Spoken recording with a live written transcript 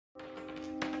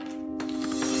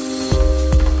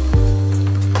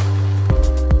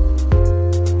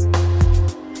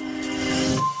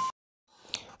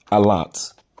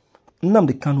Alert.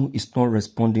 Nnamdi Kanu is not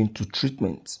responding to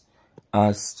treatment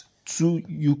as 2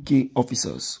 UK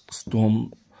officers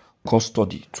storm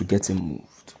custody to get him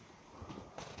moved.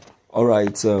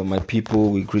 Alright, my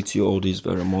people, we greet you all this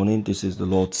very morning. This is the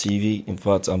Lord TV. In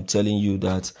fact, I'm telling you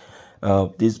that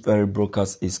this very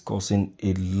broadcast is causing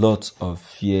a lot of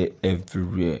fear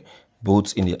everywhere,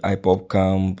 both in the IPOP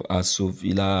camp, Aso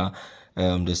Villa,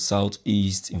 the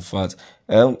southeast. In fact,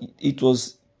 it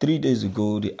was 3 days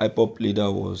ago the IPOP leader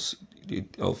was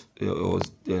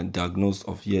diagnosed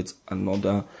of yet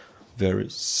another very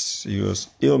serious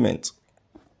ailment.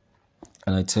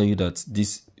 And I tell you that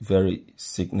this very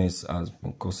sickness has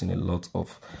been causing a lot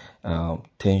of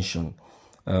tension.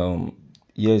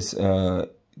 Yes,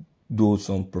 though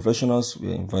some professionals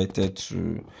were invited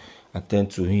to attend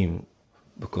to him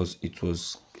because it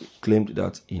was claimed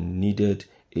that he needed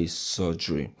a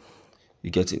surgery. You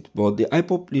get it? But the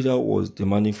IPOP leader was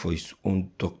demanding for his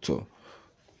own doctor,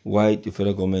 while the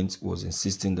federal government was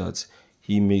insisting that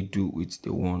he may do with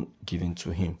the one given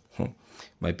to him.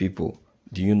 My people,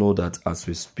 do you know that as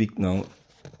we speak now,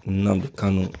 Nnamdi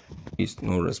Kanu is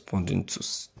not responding to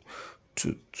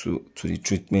the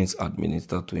treatments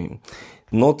administered to him?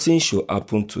 Nothing should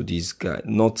happen to this guy.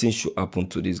 Nothing should happen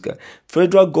to this guy.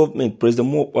 Federal government,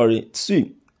 President Muhammadu,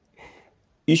 see,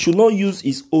 he should not use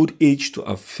his old age to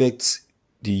affect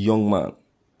the young man.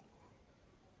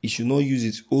 He should not use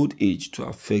his old age to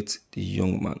affect the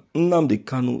young man. Nnamdi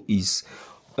Kanu is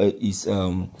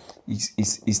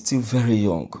still very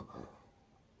young.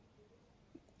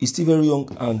 He's still very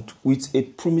young and with a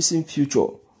promising future.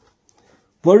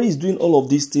 Buhari is doing all of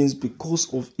these things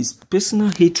because of his personal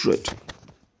hatred.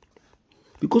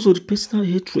 Because of the personal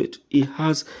hatred he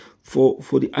has for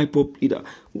the IPOP leader.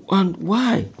 And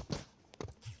why?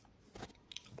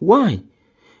 Why?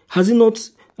 Has he not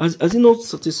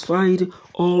satisfied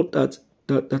all that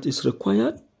is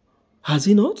required? Has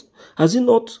he not? Has he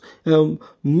not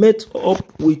met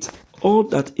up with all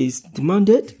that is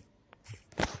demanded?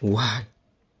 Why?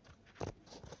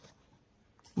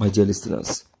 My dear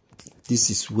listeners, this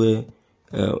is where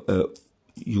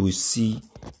you will see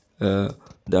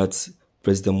that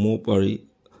President Muhammadu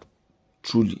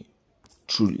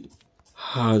truly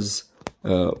has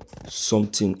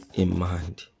something in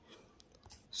mind.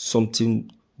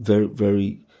 Something very,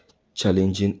 very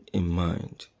challenging in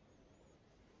mind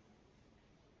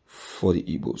for the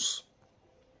Igbos.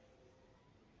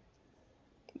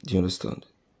 Do you understand?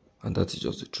 And that is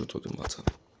just the truth of the matter.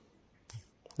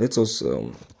 Let us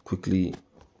quickly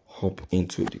hop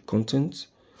into the content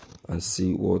and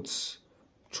see what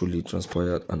truly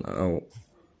transpired and how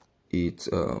it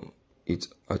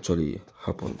actually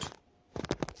happened.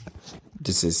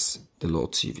 This is the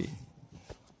Lord TV.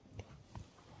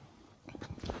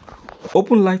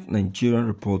 Open Life Nigeria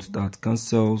reports that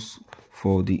councils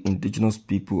for the indigenous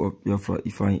people of Biafra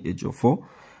Ifeanyi Ejiofor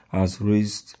has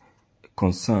raised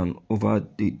concern over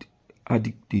the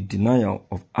denial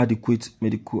of adequate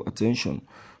medical attention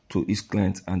to his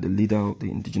client and the leader of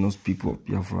the indigenous people of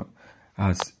Biafra,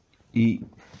 as he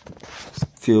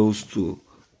fails to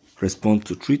respond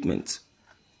to treatment.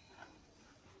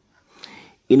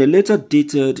 In a letter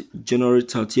dated January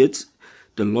 30th,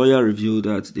 the lawyer revealed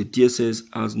that the DSS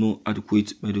has no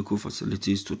adequate medical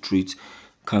facilities to treat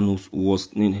Kanu's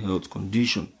worsening health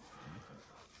condition,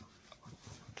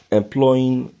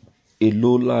 employing a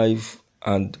low-life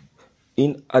and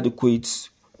inadequate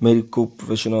medical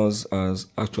professionals has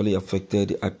actually affected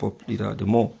the IPOP leader the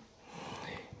more.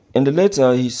 In the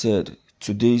letter, he said,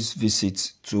 today's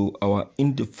visit to our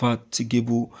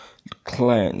indefatigable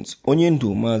client,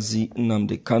 Onyendu Mazi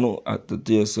Nnamdi Kanu at the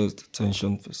DSS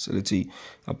detention facility,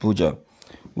 Abuja,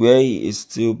 where he is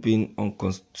still being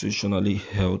unconstitutionally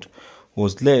held,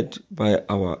 was led by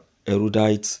our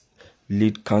erudite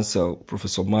lead counsel,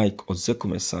 Professor Mike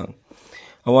Ozekume-san.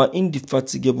 Our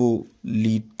indefatigable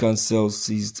lead counsel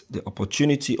seized the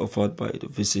opportunity offered by the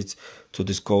visit to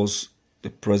discuss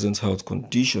the present health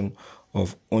condition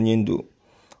of Onyendu.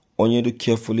 Onyendu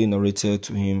carefully narrated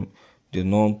to him the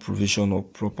non-provision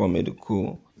of proper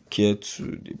medical care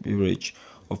to the beverage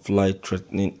of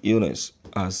life-threatening illness,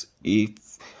 as if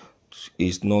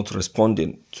is not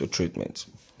responding to treatment.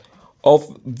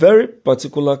 Of very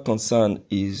particular concern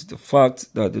is the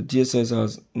fact that the DSS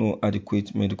has no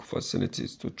adequate medical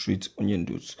facilities to treat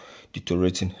Onyendu's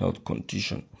deteriorating health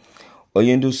condition.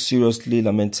 Onyendu seriously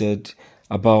lamented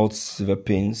about severe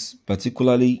pains,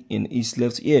 particularly in his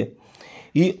left ear.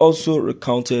 He also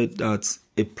recounted that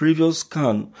a previous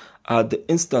scan at the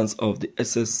instance of the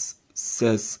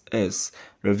SSS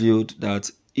revealed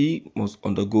that he must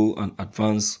undergo an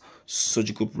advanced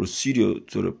surgical procedure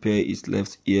to repair his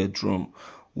left eardrum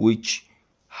which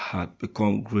had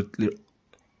become greatly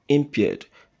impaired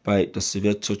by the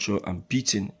severe torture and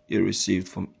beating he received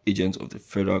from agents of the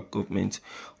federal government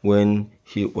when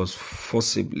he was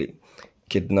forcibly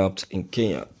kidnapped in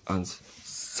Kenya and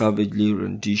savagely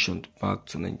renditioned back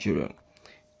to Nigeria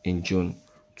in June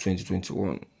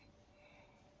 2021.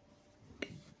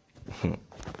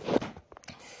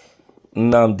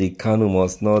 Nnamdi Kanu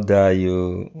must not die,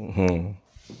 you.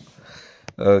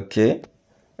 Okay.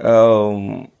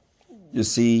 You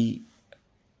see,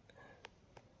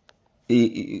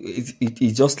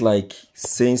 it's just like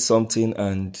saying something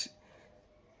and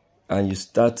you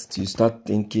start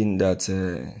thinking that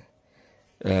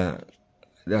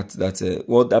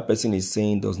what that person is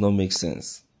saying does not make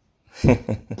sense.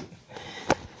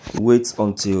 Wait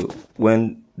until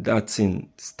when that thing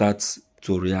starts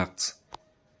to react.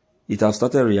 It has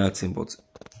started reacting, but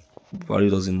Buhari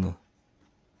doesn't know.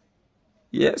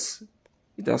 Yes,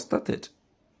 it has started.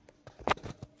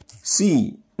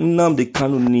 See, Nnamdi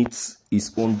Kanu needs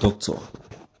his own doctor.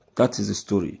 That is the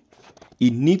story.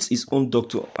 He needs his own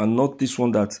doctor and not this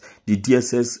one that the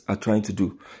DSS are trying to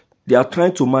do. They are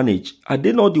trying to manage. Are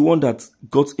they not the one that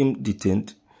got him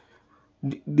detained?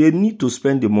 They need to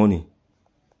spend the money.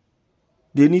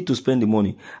 They need to spend the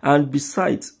money. And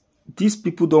besides, these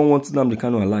people don't want Nnamdi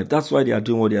Kanu alive. That's why they are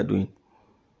doing what they are doing.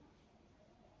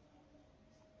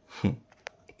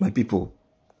 My people,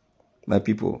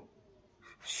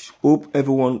 hope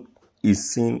everyone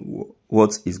is seeing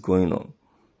what is going on.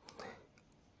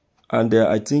 And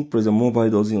I think President Mobile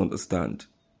doesn't understand.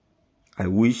 I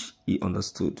wish he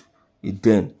understood.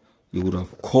 Then he would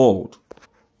have called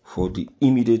for the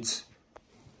immediate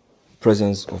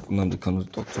presence of Nnamdi Kanu's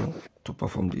doctor to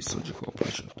perform this surgical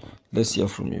operation. Let's hear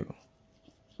from you.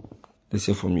 Let's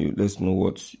hear from you. Let's know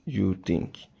what you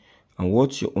think. And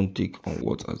what's your own take on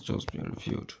what has just been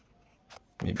revealed?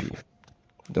 Maybe.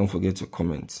 Don't forget to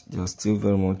comment. They are still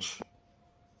very much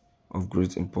of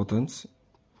great importance.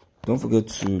 Don't forget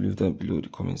to leave them below the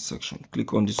comment section.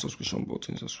 Click on the subscription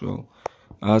buttons as well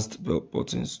as the bell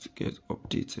buttons to get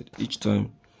updated each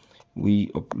time we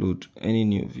upload any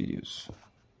new videos.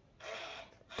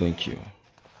 Thank you.